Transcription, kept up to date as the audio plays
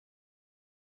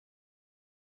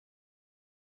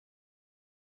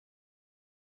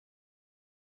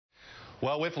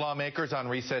Well, with lawmakers on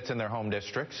resets in their home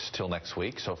districts till next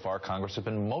week, so far Congress has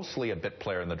been mostly a bit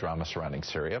player in the drama surrounding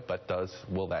Syria, but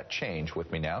will that change?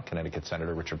 With me now, Connecticut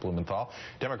Senator Richard Blumenthal,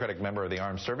 Democratic member of the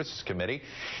Armed Services Committee.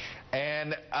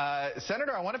 And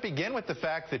Senator, I want to begin with the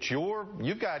fact that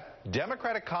you've got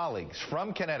Democratic colleagues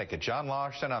from Connecticut, John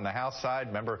Larson on the House side,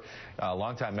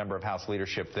 longtime member of House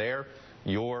leadership there,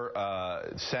 your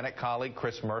Senate colleague,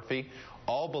 Chris Murphy,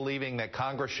 all believing that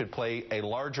Congress should play a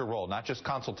larger role, not just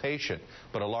consultation,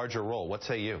 but a larger role. What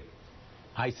say you?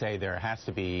 I say there has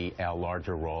to be a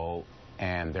larger role,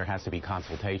 and there has to be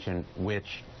consultation,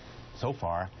 which so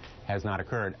far has not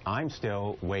occurred. I'm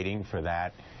still waiting for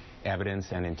that evidence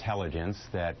and intelligence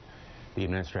that the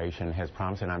administration has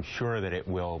promised, and I'm sure that it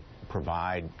will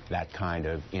provide that kind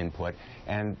of input.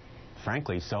 And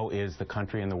frankly, so is the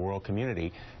country and the world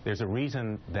community. There's a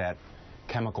reason that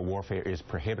chemical warfare is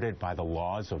prohibited by the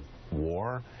laws of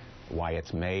war, why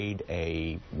it's made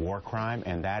a war crime,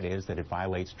 and that is that it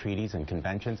violates treaties and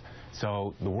conventions.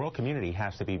 So the world community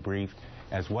has to be briefed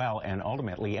as well, and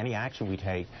ultimately any action we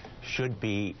take should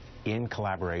be in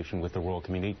collaboration with the world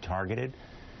community, targeted,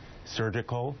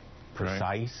 surgical,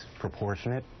 precise,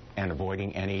 proportionate, and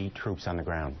avoiding any troops on the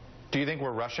ground. Do you think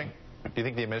we're rushing? Do you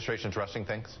think the administration's rushing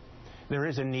things? There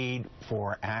is a need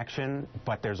for action,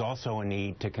 but there's also a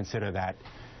need to consider that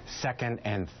second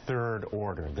and third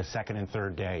order, the second and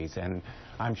third days. And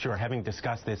I'm sure, having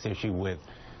discussed this issue with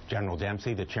General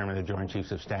Dempsey, the chairman of the Joint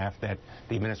Chiefs of Staff, that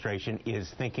the administration is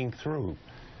thinking through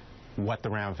what the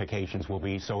ramifications will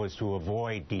be so as to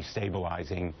avoid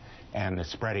destabilizing and the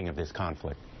spreading of this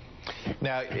conflict.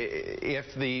 Now,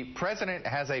 if the president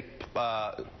has a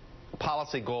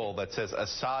policy goal that says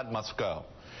Assad must go,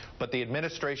 but the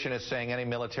administration is saying any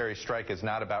military strike is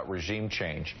not about regime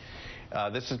change,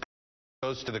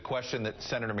 goes to the question that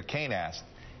Senator McCain asked.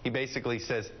 He basically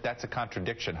says that's a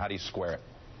contradiction. How do you square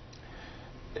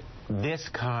it? This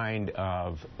kind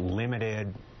of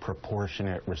limited,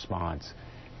 proportionate response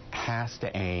has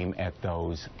to aim at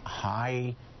those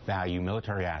high-value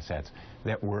military assets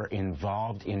that were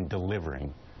involved in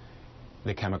delivering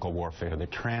the chemical warfare, the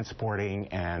transporting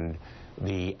and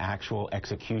the actual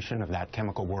execution of that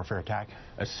chemical warfare attack,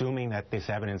 assuming that this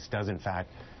evidence does in fact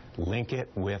link it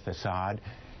with Assad,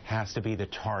 has to be the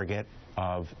target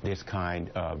of this kind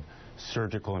of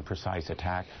surgical and precise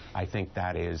attack. I think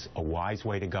that is a wise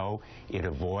way to go. It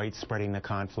avoids spreading the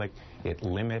conflict. It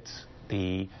limits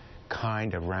the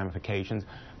kind of ramifications.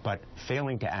 But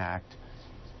failing to act,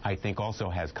 I think, also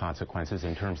has consequences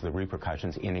in terms of the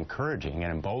repercussions in encouraging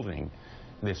and emboldening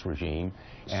this regime.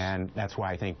 And that's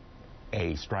why I think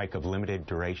a strike of limited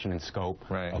duration and scope,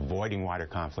 avoiding wider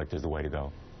conflict, is the way to go.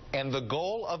 And the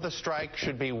goal of the strike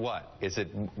should be what?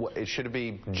 Should it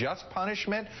be just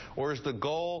punishment, or is the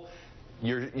goal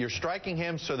you're striking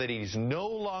him so that he's no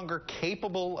longer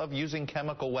capable of using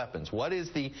chemical weapons? What is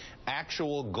the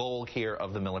actual goal here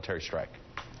of the military strike?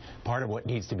 Part of what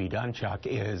needs to be done, Chuck,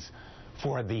 is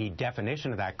for the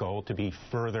definition of that goal to be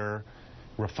further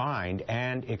refined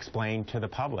and explained to the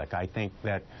public. I think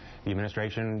that the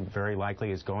administration very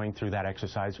likely is going through that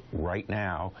exercise right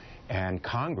now, and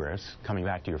Congress, coming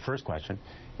back to your first question,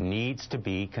 needs to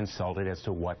be consulted as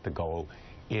to what the goal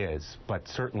is. But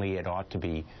certainly it ought to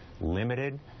be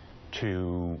limited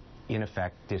to, in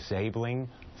effect, disabling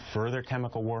further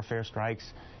chemical warfare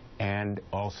strikes, and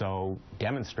also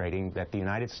demonstrating that the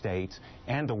United States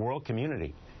and the world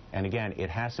community, and again, it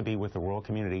has to be with the world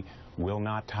community, will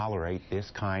not tolerate this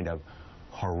kind of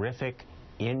horrific,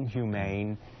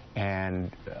 inhumane,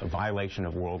 and violation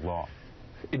of world law.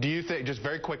 Do you think, just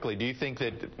very quickly, do you think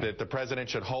that the president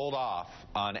should hold off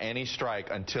on any strike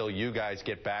until you guys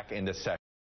get back into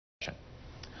session?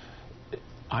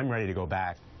 I'm ready to go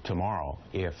back tomorrow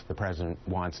if the president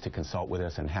wants to consult with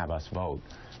us and have us vote.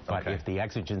 But if the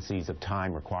exigencies of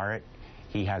time require it,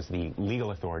 he has the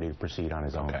legal authority to proceed on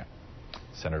his own.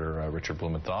 Senator Richard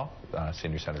Blumenthal,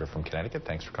 senior senator from Connecticut,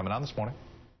 thanks for coming on this morning.